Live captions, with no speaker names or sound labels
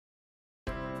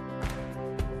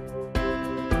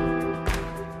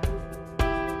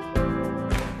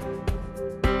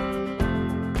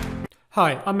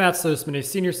Hi, I'm Matt Sussman, a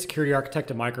Senior Security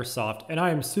Architect at Microsoft, and I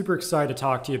am super excited to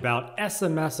talk to you about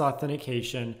SMS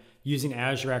authentication using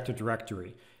Azure Active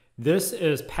Directory. This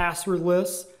is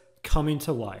passwordless coming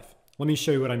to life. Let me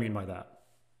show you what I mean by that.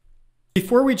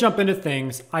 Before we jump into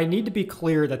things, I need to be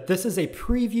clear that this is a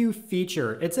preview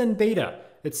feature. It's in beta.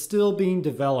 It's still being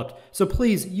developed. So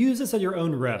please use this at your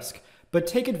own risk. But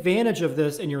take advantage of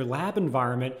this in your lab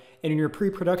environment and in your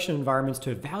pre-production environments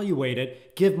to evaluate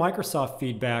it, give Microsoft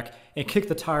feedback, and kick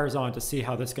the tires on to see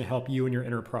how this can help you and your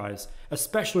enterprise,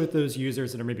 especially with those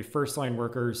users that are maybe first-line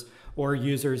workers or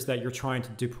users that you're trying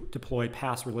to deploy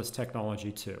passwordless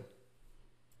technology to.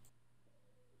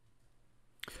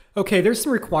 Okay, there's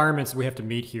some requirements we have to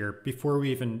meet here before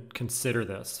we even consider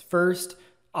this. First,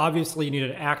 obviously, you need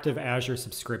an active Azure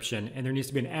subscription, and there needs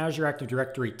to be an Azure Active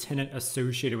Directory tenant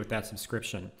associated with that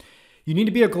subscription. You need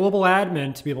to be a global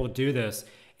admin to be able to do this.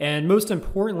 And most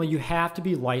importantly, you have to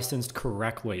be licensed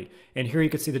correctly. And here you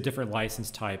can see the different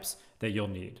license types that you'll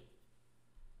need.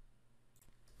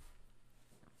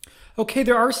 Okay,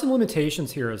 there are some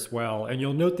limitations here as well, and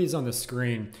you'll note these on the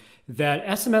screen, that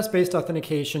SMS-based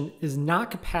authentication is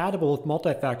not compatible with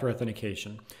multi-factor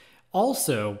authentication.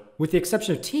 Also, with the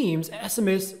exception of Teams,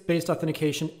 SMS-based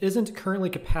authentication isn't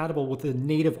currently compatible with the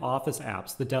native Office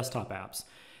apps, the desktop apps.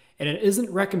 And it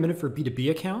isn't recommended for B2B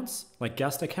accounts, like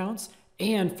guest accounts,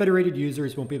 and federated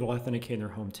users won't be able to authenticate in their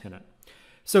home tenant.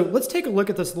 So let's take a look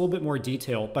at this a little bit more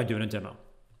detail by doing a demo.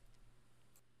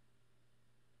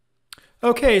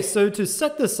 Okay, so to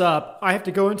set this up, I have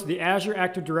to go into the Azure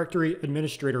Active Directory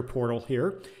Administrator portal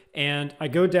here, and I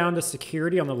go down to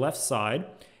Security on the left side.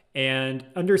 And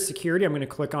under Security, I'm going to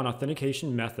click on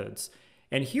Authentication Methods.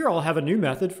 And here I'll have a new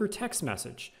method for text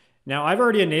message. Now, I've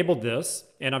already enabled this,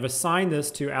 and I've assigned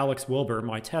this to Alex Wilbur,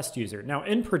 my test user. Now,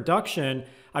 in production,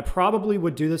 I probably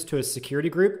would do this to a security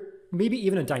group, maybe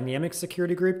even a dynamic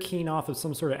security group, keying off of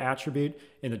some sort of attribute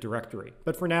in the directory.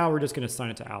 But for now, we're just going to assign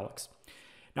it to Alex.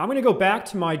 Now, I'm going to go back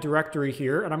to my directory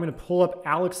here, and I'm going to pull up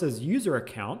Alex's user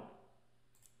account.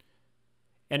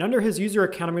 And under his user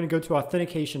account, I'm going to go to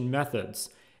Authentication Methods.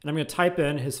 And I'm going to type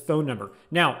in his phone number.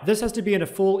 Now, this has to be in a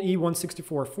full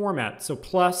E164 format, so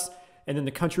plus, and then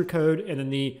the country code, and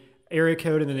then the area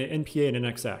code, and then the NPA and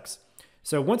NXX.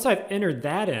 So once I've entered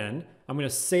that in, I'm going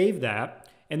to save that.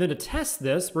 And then to test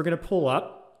this, we're going to pull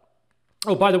up.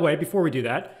 Oh, by the way, before we do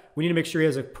that, we need to make sure he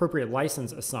has an appropriate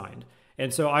license assigned.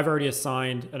 And so I've already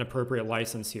assigned an appropriate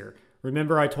license here.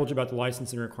 Remember, I told you about the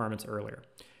licensing requirements earlier.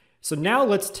 So now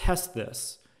let's test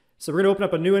this. So we're going to open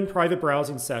up a new and private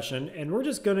browsing session, and we're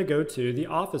just going to go to the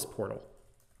Office portal.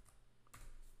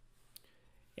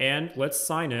 And let's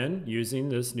sign in using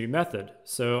this new method.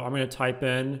 So I'm going to type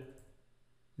in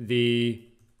the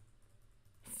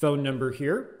phone number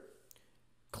here,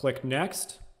 click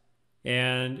Next,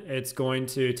 and it's going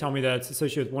to tell me that it's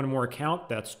associated with one or more account.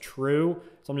 That's true.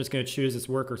 So I'm just going to choose this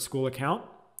work or school account.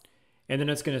 And then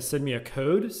it's going to send me a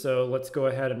code. So let's go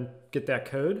ahead and get that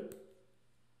code.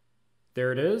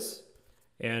 There it is,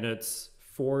 and it's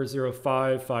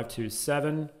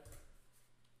 405527.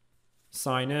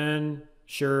 Sign in.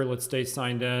 Sure, let's stay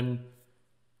signed in.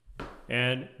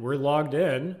 And we're logged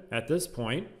in at this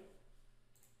point.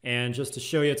 And just to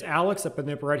show you, it's Alex up in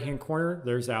the upper right-hand corner.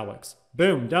 There's Alex.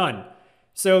 Boom, done.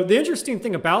 So the interesting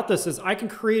thing about this is I can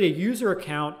create a user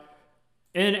account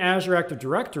in Azure Active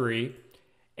Directory.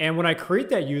 And when I create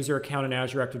that user account in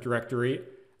Azure Active Directory,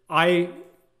 I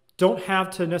don't have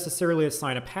to necessarily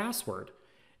assign a password.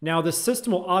 Now, the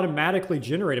system will automatically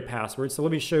generate a password. So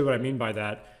let me show you what I mean by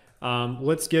that.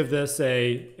 Let's give this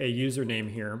a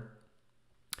username here.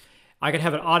 I can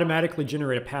have it automatically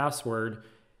generate a password.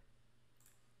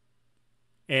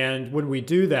 And when we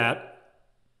do that,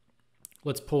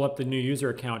 let's pull up the new user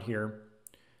account here.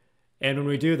 And when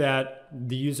we do that,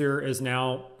 the user is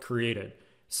now created.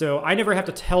 So I never have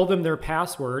to tell them their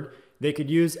password. They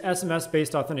could use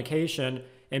SMS-based authentication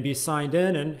and be signed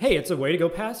in, and hey, it's a way to go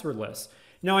passwordless.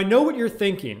 Now, I know what you're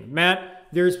thinking. Matt,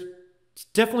 there's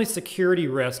definitely security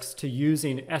risks to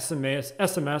using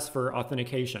SMS for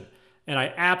authentication. And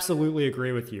I absolutely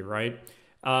agree with you, right?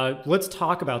 Let's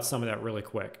talk about some of that really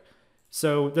quick.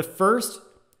 So the first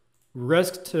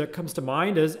risk that comes to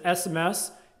mind is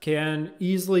SMS can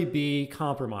easily be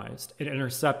compromised and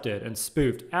intercepted and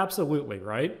spoofed. Absolutely,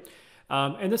 right?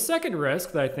 And the second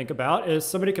risk that I think about is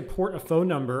somebody could port a phone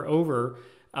number over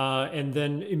and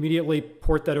then immediately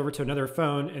port that over to another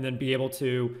phone and then be able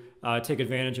to take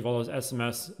advantage of all those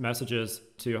SMS messages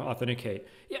to authenticate.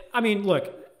 Yeah, I mean,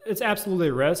 look, it's absolutely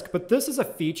a risk, but this is a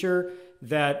feature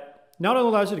that not only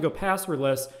allows you to go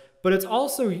passwordless, but it's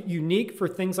also unique for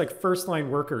things like first-line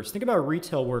workers. Think about a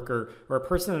retail worker or a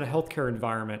person in a healthcare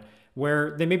environment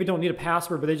where they maybe don't need a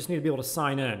password, but they just need to be able to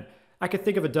sign in. I could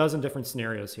think of a dozen different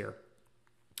scenarios here.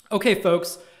 Okay,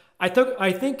 folks, I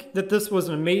think that this was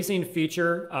an amazing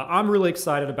feature. I'm really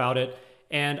excited about it,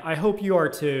 and I hope you are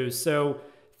too. So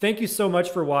thank you so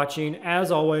much for watching.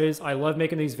 As always, I love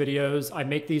making these videos. I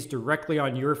make these directly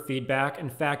on your feedback. In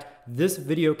fact, this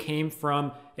video came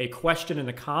from a question in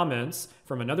the comments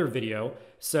from another video.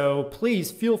 So please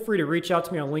feel free to reach out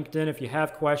to me on LinkedIn if you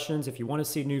have questions, if you want to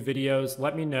see new videos,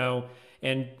 let me know.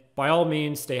 And by all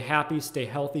means, stay happy, stay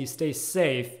healthy, stay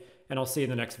safe, and I'll see you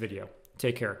in the next video.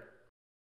 Take care.